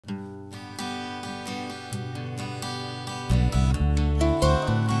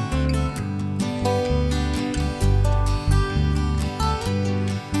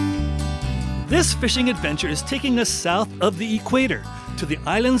This fishing adventure is taking us south of the equator to the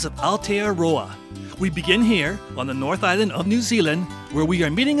islands of Aoteoroa. We begin here on the North Island of New Zealand, where we are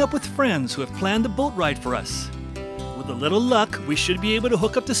meeting up with friends who have planned a boat ride for us. With a little luck, we should be able to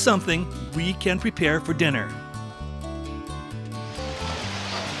hook up to something we can prepare for dinner.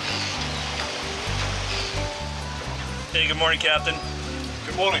 Hey, good morning, Captain.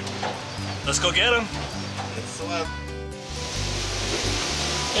 Good morning. Let's go get him.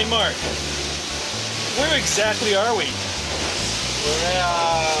 Hey, Mark. Where exactly are we? We're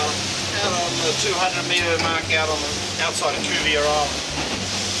out on the 200-metre mark outside of Aoteoroa.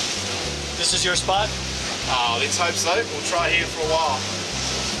 This is your spot? Oh, let's hope so. We'll try here for a while.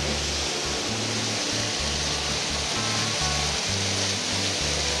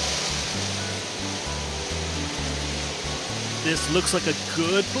 This looks like a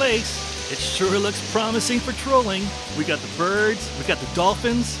good place. It sure looks promising for trolling. We got the birds, we got the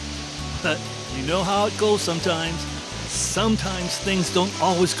dolphins, but you know how it goes sometimes. Sometimes things don't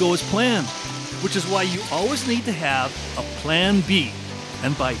always go as planned, which is why you always need to have a plan B.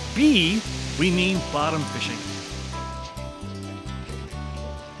 And by B, we mean bottom fishing.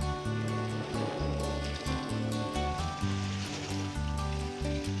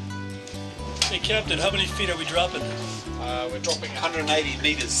 Hey, Captain, how many feet are we dropping? We're dropping 180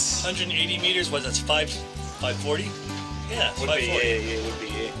 metres. 180 meters, what, that's 540? Yeah, Would 540. be, yeah, would be,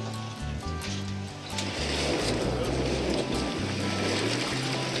 yeah.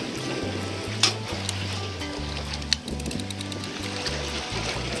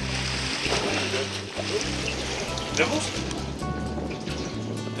 Nibbles?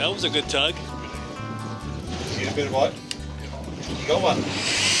 That was a good tug. You get a bit of bite? You got one?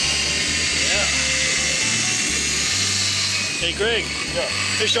 Yeah. Hey, Greg. Yeah.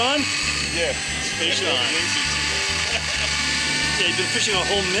 Fish on? Yeah. Fish on. Yeah, you've been fishing a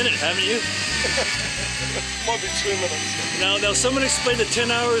whole minute, haven't you? Might be 2 minutes. Now someone explain the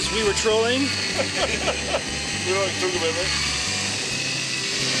 10 hours we were trolling. We don't talk about that.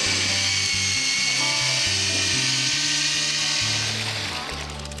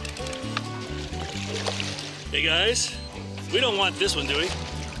 Hey guys, we don't want this one, do we? We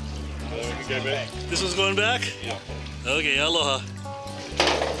can go back. This one's going back? Yeah. Okay, aloha.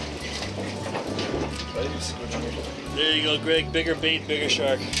 There you go, Greg. Bigger bait, bigger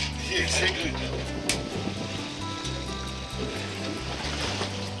shark. Yeah, exactly.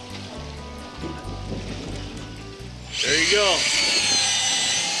 There you go.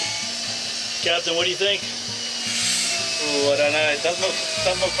 Captain, what do you think? Oh, I don't know. It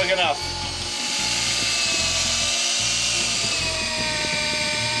doesn't look big enough.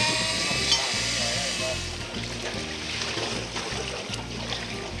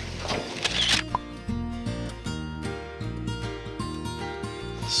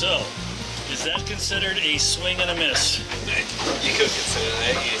 So, is that considered a swing and a miss? You could consider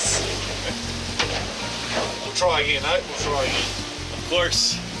that, yes. We'll try again, eh? We'll try again. Of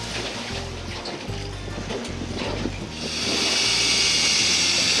course.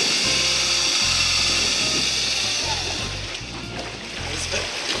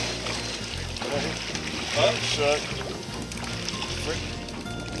 Oh, sure.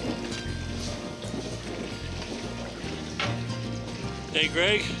 Hey,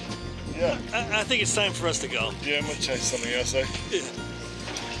 Greg. Yeah. I think it's time for us to go. Yeah, I might chase something else, eh? Yeah.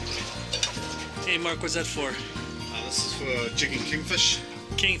 Hey, Mark, what's that for? This is for jigging kingfish.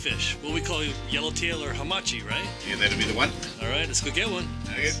 Kingfish. What we call Yellowtail or Hamachi, right? Yeah, that'll be the one. All right, let's go get one.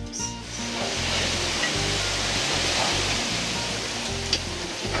 Okay.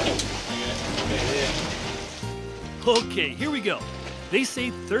 Okay, here we go. They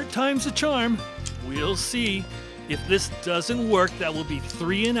say third time's a charm. We'll see. If this doesn't work, that will be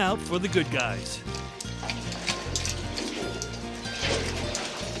 3 and out for the good guys.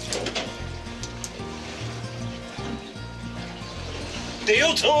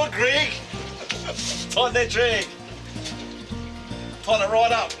 Deal to it, Greg! Tighten that drag. Tighten it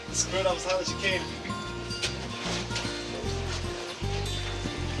right up. Screw it up as hard as you can.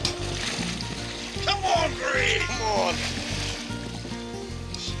 Come on, Greg! Come on!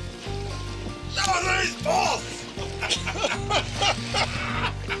 No, these both!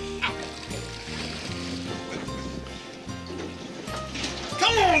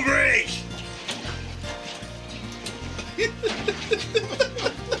 Come on, Greg!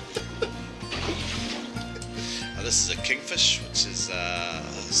 This is a kingfish, which is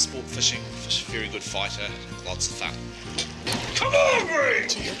sport fishing. Fish, very good fighter, lots of fun. Come on,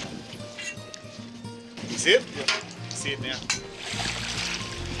 Greg! You see it? Yeah. See it now.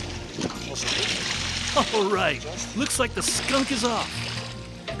 All right, looks like the skunk is off.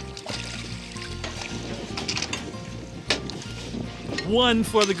 One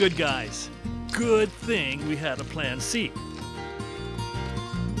for the good guys. Good thing we had a plan C.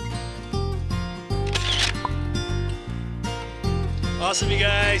 Awesome, you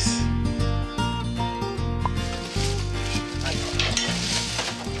guys.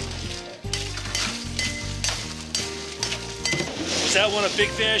 Was that one a big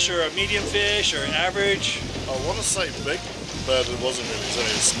fish or a medium fish or an average? I want to say big, but it wasn't really. It's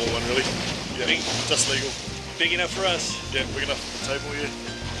only a small one, really. Yeah, Big? just legal. Big enough for us. Yeah, big enough for the table,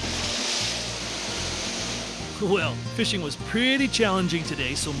 yeah. Well, fishing was pretty challenging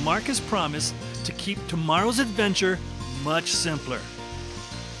today, so Mark has promised to keep tomorrow's adventure much simpler.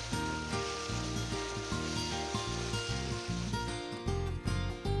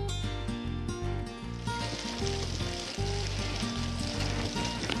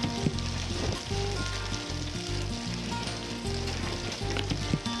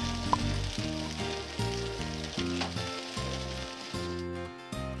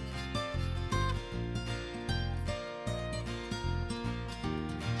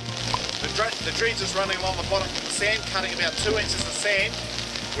 The dredge is running along the bottom of the sand, cutting about 2 inches of sand,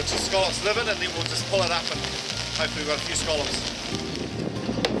 which the scallops live in, and then we'll just pull it up and hopefully we've got a few scallops.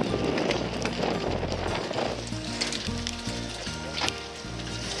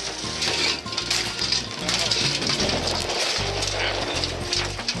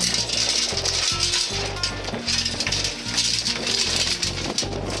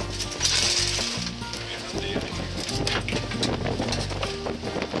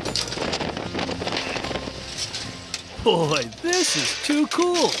 Boy, this is too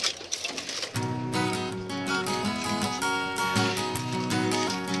cool.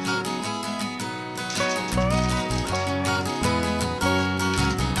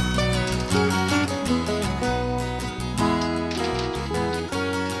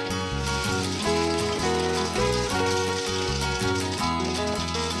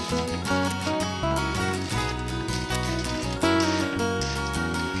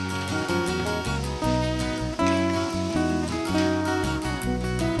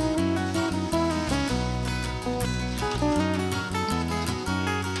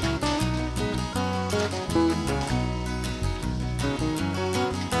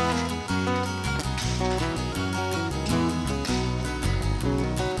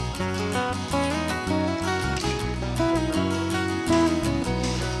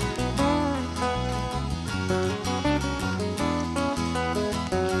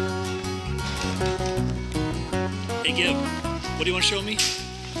 Hey Gib, what do you want to show me?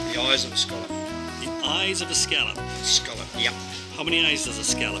 The eyes of a scallop. The eyes of a scallop. Scallop, yep. How many eyes does a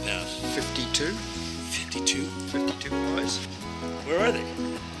scallop have? 52. 52. 52 eyes. Where are they?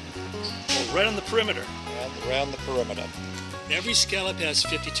 Oh, right on the perimeter. Around the perimeter. Every scallop has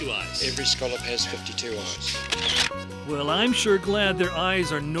 52 eyes. Every scallop has 52 eyes. Well, I'm sure glad their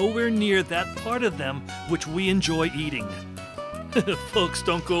eyes are nowhere near that part of them which we enjoy eating. Folks,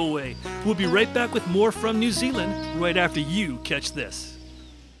 don't go away. We'll be right back with more from New Zealand right after you catch this.